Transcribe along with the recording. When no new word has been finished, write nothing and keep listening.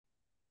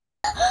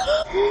What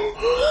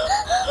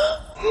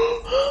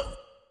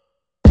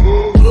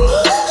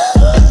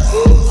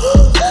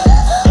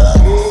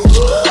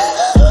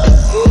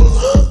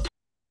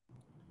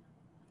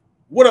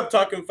up,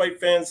 Talking Fight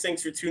fans?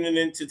 Thanks for tuning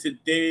in to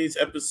today's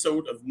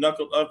episode of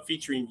Knuckle Up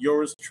featuring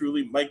yours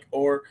truly, Mike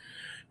Orr.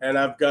 And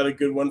I've got a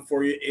good one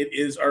for you. It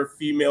is our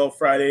Female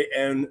Friday,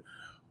 and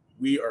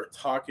we are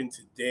talking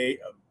today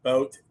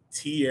about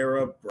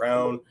Tierra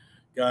Brown.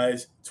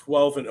 Guys,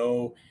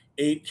 12-0,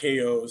 8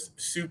 KOs,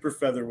 super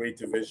featherweight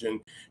division.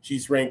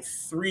 She's ranked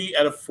 3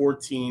 out of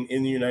 14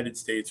 in the United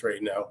States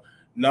right now,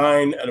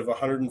 9 out of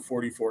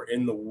 144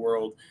 in the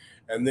world.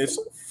 And this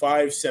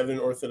 5'7"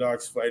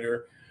 Orthodox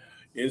fighter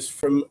is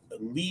from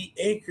Lee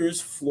Acres,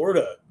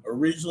 Florida,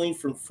 originally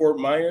from Fort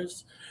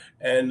Myers.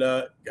 And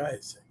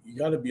guys, you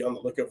got to be on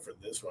the lookout for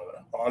this one,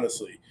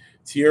 honestly.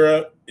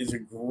 Tierra is a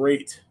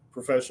great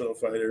professional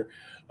fighter.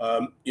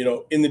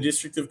 In the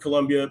District of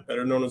Columbia,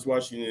 better known as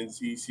Washington,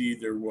 D.C.,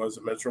 there was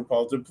a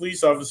Metropolitan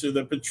Police officer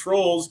that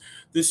patrols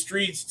the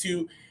streets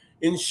to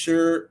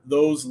ensure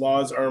those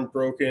laws aren't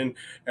broken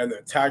and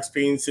that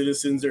tax-paying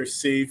citizens are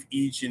safe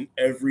each and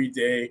every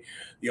day.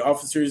 The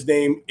officer's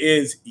name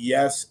is,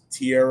 yes,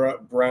 Tierra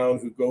Brown,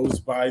 who goes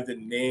by the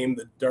name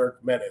The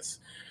Dark Menace.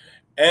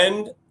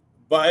 And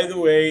by the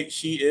way,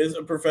 she is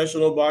a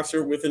professional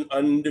boxer with an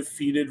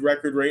undefeated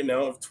record right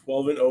now of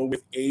 12-0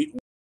 with 8.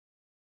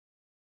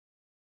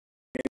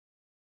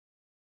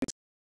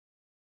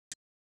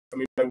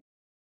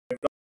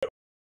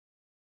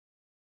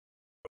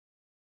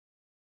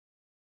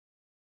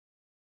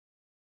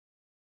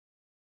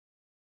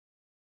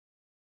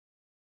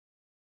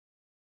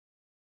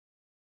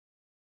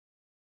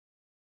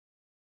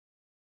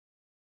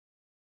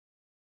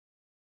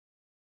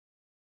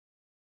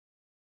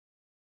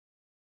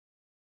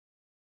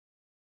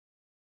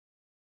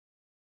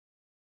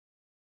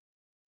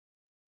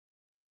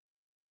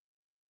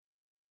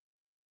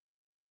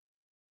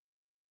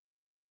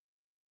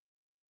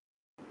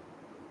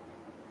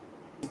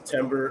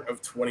 September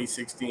of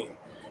 2016.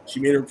 She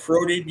made her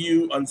pro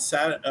debut on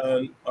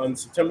September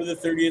the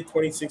 30th,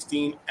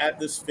 2016, at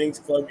the Sphinx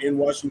Club in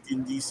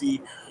Washington,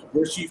 D.C.,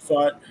 where she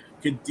fought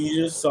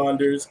Khadijah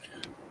Saunders,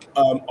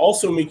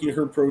 also making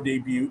her pro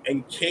debut,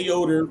 and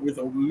KO'd her with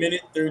a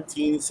minute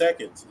 13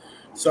 seconds.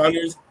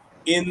 Saunders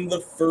in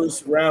the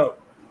first round,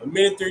 a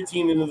minute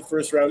 13 into the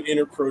first round in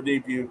her pro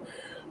debut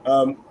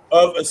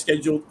of a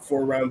scheduled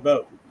 4-round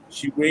bout.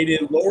 She weighed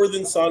in lower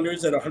than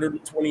Saunders at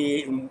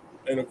 128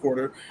 and a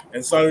quarter,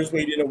 and Saunders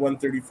weighed in at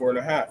 134 and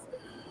a half.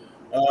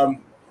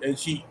 And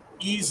she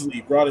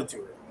easily brought it to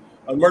her.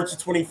 On March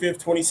 25th,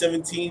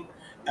 2017,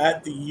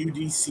 at the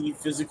UDC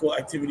Physical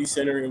Activity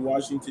Center in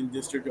Washington,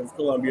 District of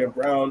Columbia,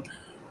 Brown,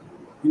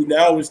 who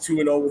now is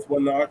 2-0 with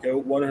 1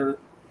 knockout, won her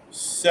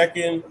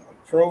second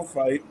pro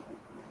fight.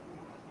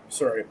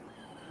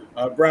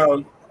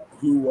 Brown,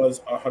 who was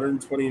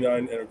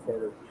 129 and a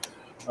quarter.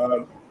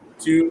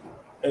 2-0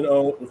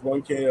 with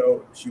 1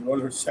 KO. She won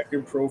her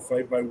second pro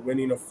fight by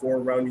winning a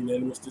 4-round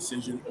unanimous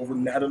decision over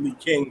Natalie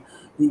King,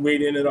 who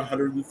weighed in at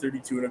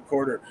 132 and a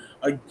quarter.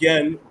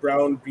 Again,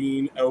 Brown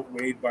being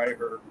outweighed by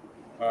her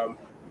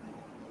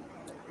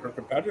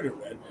competitor,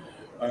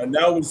 man.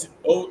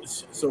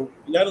 So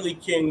Natalie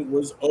King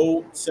was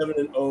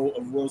 0-7-0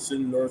 of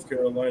Wilson, North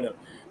Carolina.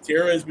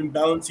 Tierra has been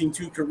balancing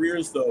 2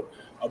 careers, though,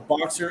 a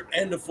boxer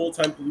and a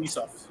full-time police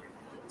officer.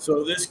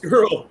 So this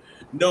girl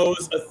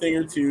knows a thing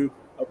or two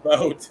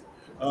about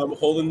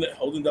holding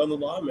down the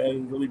law, man,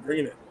 and really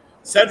bringing it.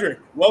 Cedric,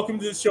 welcome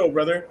to the show,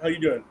 brother. How you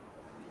doing?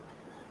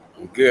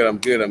 I'm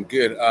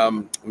good.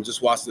 I'm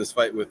just watching this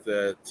fight with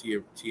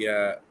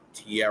Tierra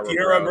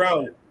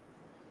Brown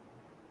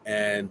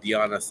and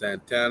Diana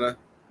Santana.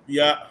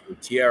 Yeah.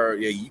 Tierra,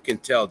 you can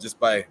tell just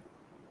by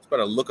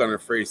the look on her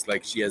face,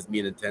 like she has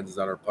mean intentions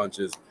on her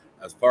punches.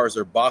 As far as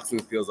her boxing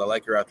skills, I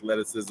like her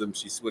athleticism.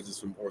 She switches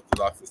from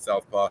orthodox to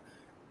southpaw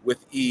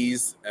with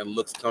ease and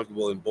looks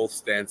comfortable in both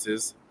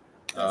stances.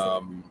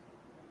 And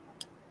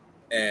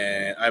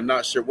I'm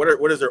not sure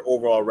what is her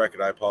overall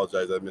record. I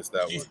apologize, I missed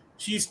that one.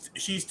 She's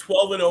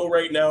 12-0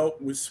 right now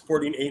with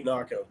sporting 8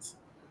 knockouts.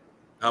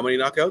 How many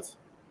knockouts?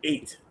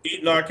 8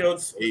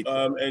 knockouts. 8.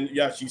 And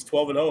yeah, she's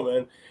 12-0,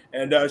 man.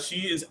 And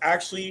she's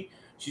actually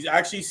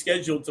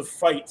scheduled to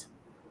fight.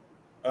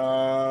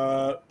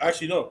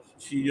 Actually, no,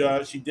 she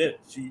did.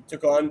 She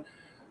took on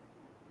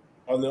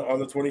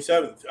the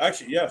 27th.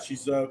 Actually, yeah,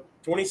 she's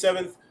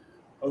 27th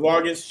of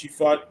August. She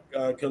fought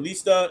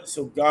Calista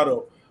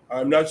Salgado.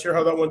 I'm not sure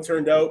how that one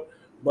turned out,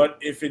 but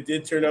if it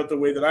did turn out the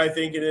way that I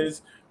think it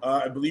is,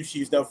 I believe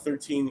she's now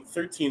 13-0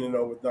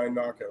 with 9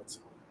 knockouts.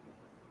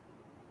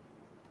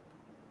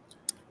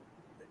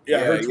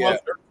 Her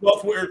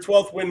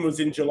 12th win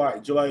was in July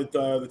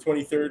the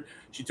 23rd.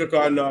 She took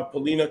on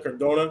Polina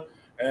Cardona,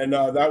 and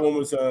that one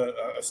was a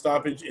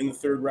stoppage in the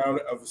 3rd round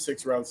of a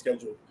 6-round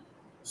schedule.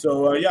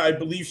 So I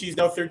believe she's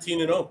now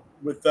 13-0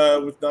 with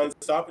 9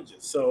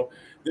 stoppages. So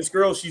this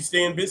girl, she's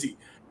staying busy,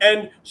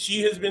 and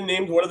she has been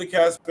named one of the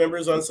cast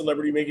members on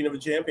Celebrity Making of a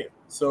Champion.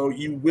 So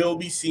you will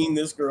be seeing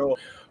this girl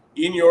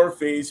in your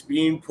face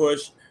being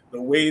pushed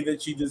the way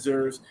that she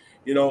deserves.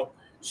 You know,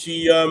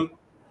 she's a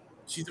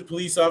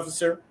police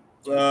officer,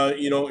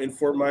 in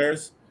Fort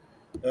Myers.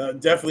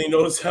 Definitely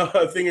knows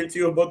a thing or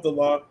two about the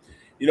law.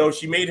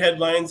 She made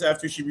headlines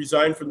after she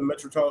resigned from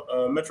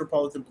the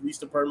Metropolitan Police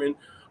Department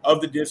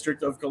of the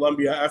District of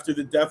Columbia after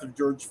the death of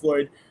George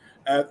Floyd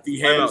at the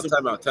hands of.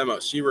 Time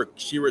out.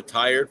 She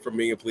retired from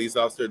being a police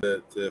officer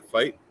to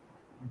fight.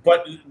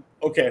 But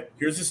okay,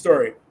 here's the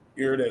story.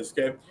 Here it is.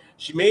 Okay,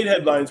 she made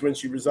headlines when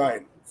she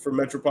resigned from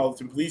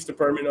Metropolitan Police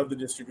Department of the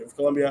District of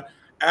Columbia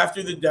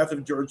after the death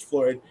of George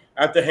Floyd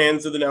at the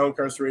hands of the now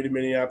incarcerated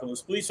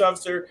Minneapolis police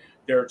officer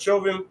Derek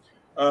Chauvin,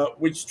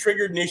 which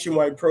triggered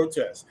nationwide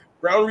protests.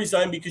 Brown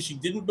resigned because she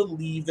didn't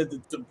believe that the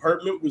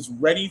department was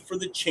ready for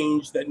the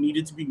change that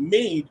needed to be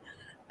made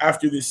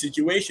after this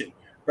situation.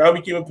 Brown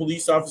became a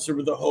police officer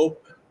with the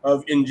hope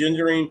of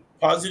engendering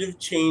positive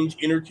change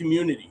in her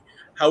community.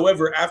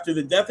 However, after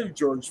the death of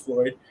George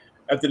Floyd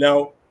at the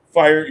now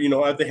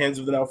at the hands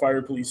of the now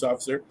fired police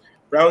officer,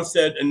 Brown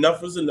said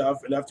enough was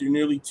enough, and after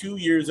nearly 2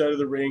 years out of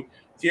the ring,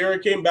 Tierra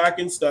came back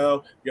in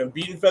style. The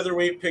unbeaten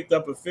featherweight picked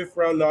up a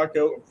fifth-round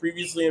knockout of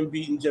previously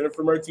unbeaten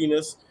Jennifer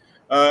Martinez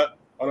on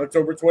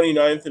October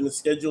 29th in a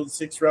scheduled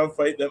 6-round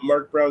fight that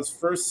marked Brown's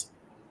first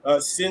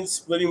since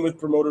splitting with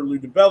promoter Lou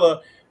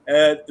DiBella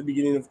at the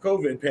beginning of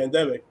COVID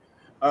pandemic.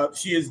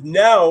 She is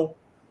now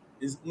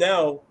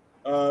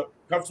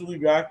comfortably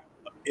back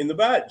in the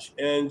badge,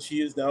 and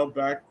she is now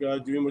back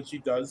doing what she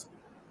does,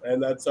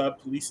 and that's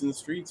policing the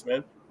streets,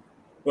 man.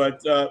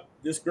 But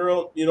this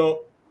girl,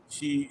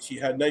 she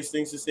had nice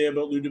things to say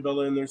about Lou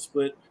DiBella and their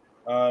split,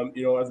 at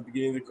the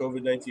beginning of the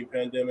COVID-19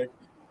 pandemic,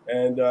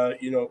 and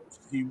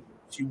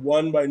she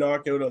won by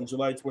knockout on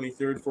July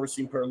 23rd,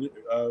 forcing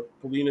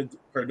Paulina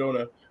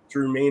Cardona to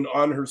remain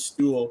on her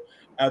stool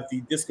at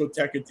the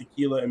Discoteca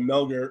Tequila in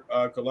Melgar,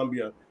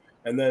 Colombia.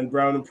 And then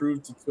Brown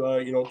improved to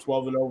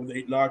 12-0 with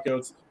 8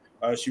 knockouts.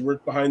 She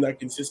worked behind that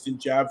consistent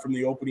jab from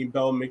the opening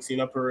bell, mixing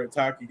up her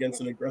attack against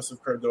an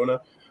aggressive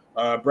Cardona.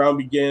 Brown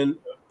began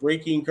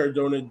breaking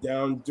Cardona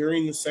down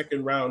during the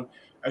second round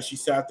as she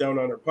sat down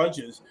on her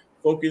punches,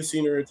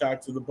 focusing her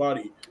attack to the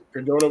body.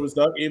 Cardona was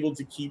not able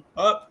to keep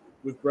up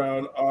with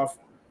Brown off.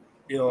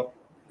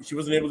 She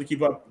wasn't able to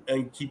keep up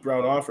and keep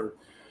Brown off her.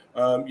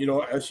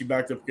 As she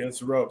backed up against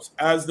the ropes.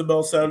 As the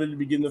bell sounded to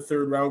begin the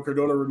third round,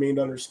 Cardona remained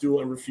on her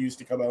stool and refused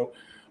to come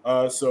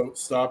out. So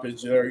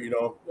stoppage there,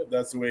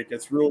 that's the way it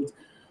gets ruled.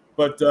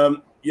 But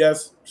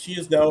yes, she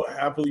is now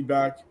happily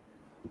back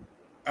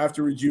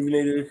after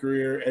rejuvenating her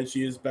career, and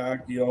she is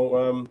back,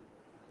 doing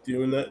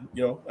that,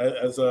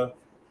 as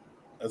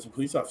a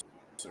police officer.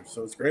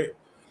 So it's great.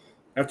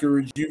 After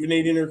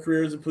rejuvenating her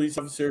career as a police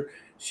officer,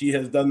 she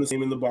has done the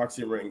same in the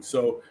boxing ring.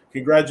 So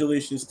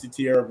congratulations to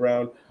Tierra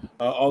Brown.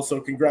 Also,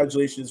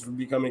 congratulations for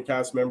becoming a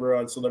cast member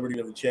on Celebrity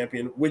of the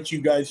Champion, which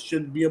you guys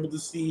should be able to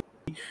see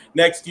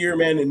next year,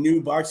 man. A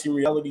new boxing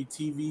reality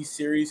TV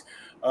series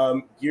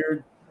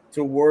geared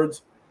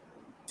towards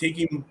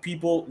taking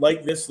people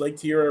like this, like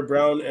Tierra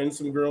Brown, and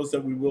some girls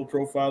that we will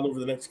profile over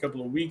the next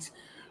couple of weeks,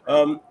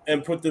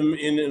 and put them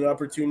in an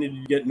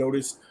opportunity to get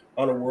noticed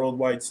on a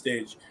worldwide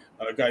stage.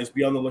 Guys,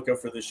 be on the lookout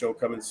for the show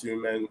coming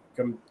soon, man.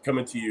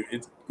 Coming to you.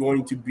 It's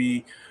going to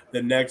be the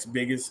next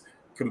biggest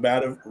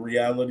combative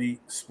reality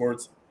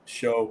sports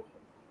show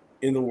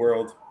in the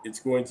world. It's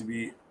going to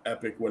be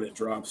epic when it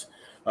drops.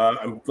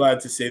 I'm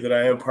glad to say that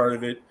I am part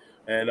of it,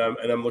 and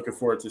I'm looking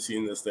forward to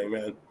seeing this thing,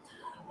 man.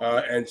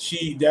 And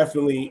she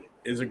definitely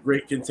is a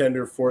great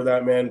contender for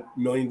that, man. $1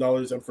 million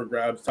up for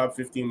grabs, top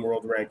 15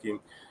 world ranking.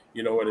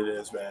 You know what it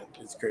is, man.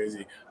 It's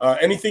crazy.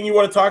 Anything you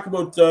want to talk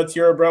about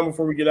Tierra Brown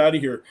before we get out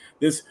of here?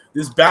 This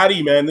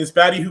baddie, man. This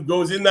baddie who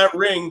goes in that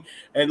ring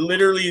and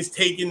literally is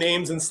taking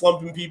names and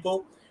slumping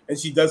people, and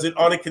she does it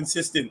on a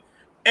consistent.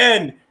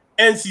 And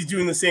she's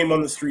doing the same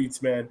on the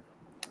streets, man.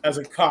 As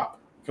a cop.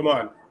 Come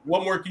on.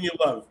 What more can you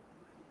love?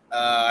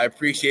 I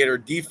appreciate her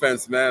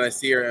defense, man.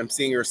 I'm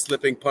seeing her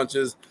slipping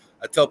punches.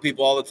 I tell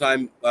people all the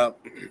time,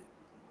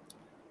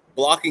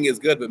 blocking is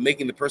good, but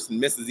making the person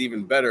miss is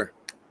even better.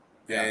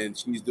 Yeah. And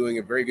she's doing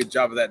a very good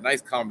job of that.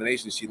 Nice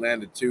combination she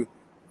landed too.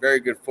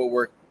 Very good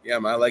footwork. Yeah,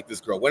 man, I like this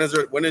girl. When is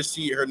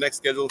her next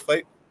scheduled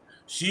fight?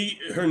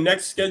 Her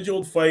next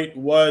scheduled fight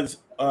was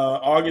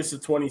August the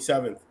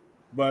 27th,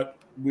 but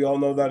we all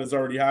know that has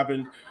already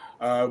happened.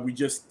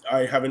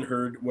 I haven't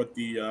heard what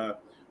the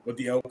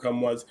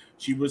outcome was.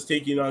 She was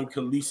taking on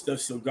Calista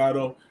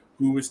Salgado,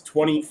 who was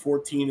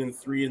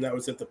 20-14-3, and that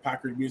was at the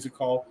Packard Music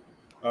Hall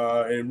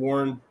in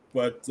Warren.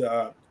 But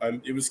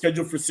it was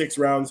scheduled for 6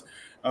 rounds.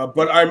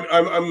 But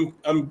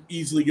I'm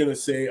easily gonna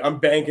say I'm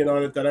banking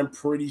on it that I'm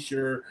pretty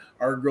sure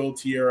our girl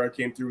Tierra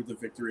came through with the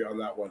victory on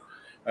that one.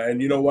 And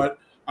you know what?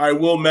 I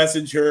will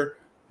message her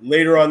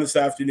later on this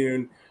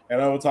afternoon,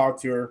 and I will talk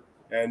to her,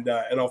 and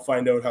I'll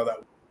find out how that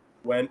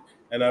went,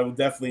 and I will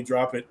definitely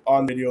drop it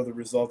on video, the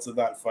results of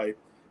that fight,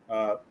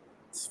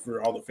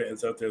 for all the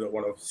fans out there that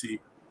want to see.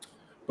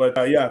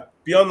 But yeah,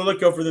 be on the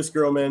lookout for this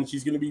girl, man.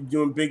 She's gonna be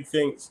doing big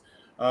things.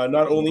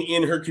 Not only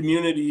in her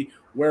community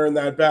wearing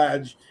that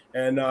badge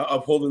and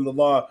upholding the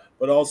law,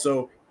 but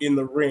also in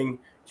the ring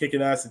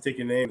kicking ass and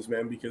taking names,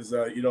 man, because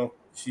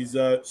she's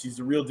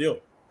the real deal.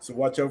 So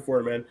watch out for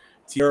her, man.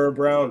 Tiara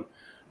Brown,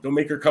 don't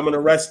make her come and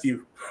arrest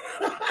you.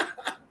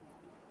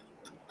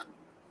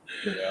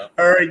 Yeah.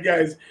 All right,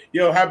 guys.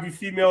 Happy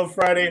Female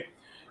Friday.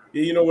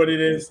 You know what it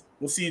is.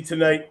 We'll see you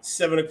tonight,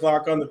 7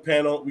 o'clock on the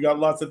panel. We got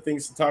lots of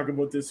things to talk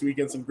about this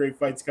weekend, some great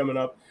fights coming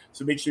up.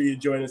 So make sure you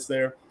join us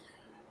there.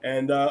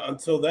 And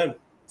until then,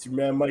 it's your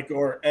man Mike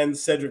Orr and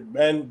Cedric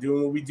Ben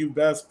doing what we do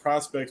best,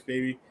 prospects,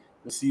 baby.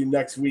 We'll see you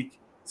next week.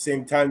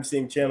 Same time,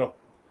 same channel.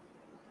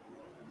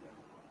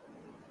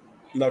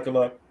 Knuckle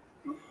up.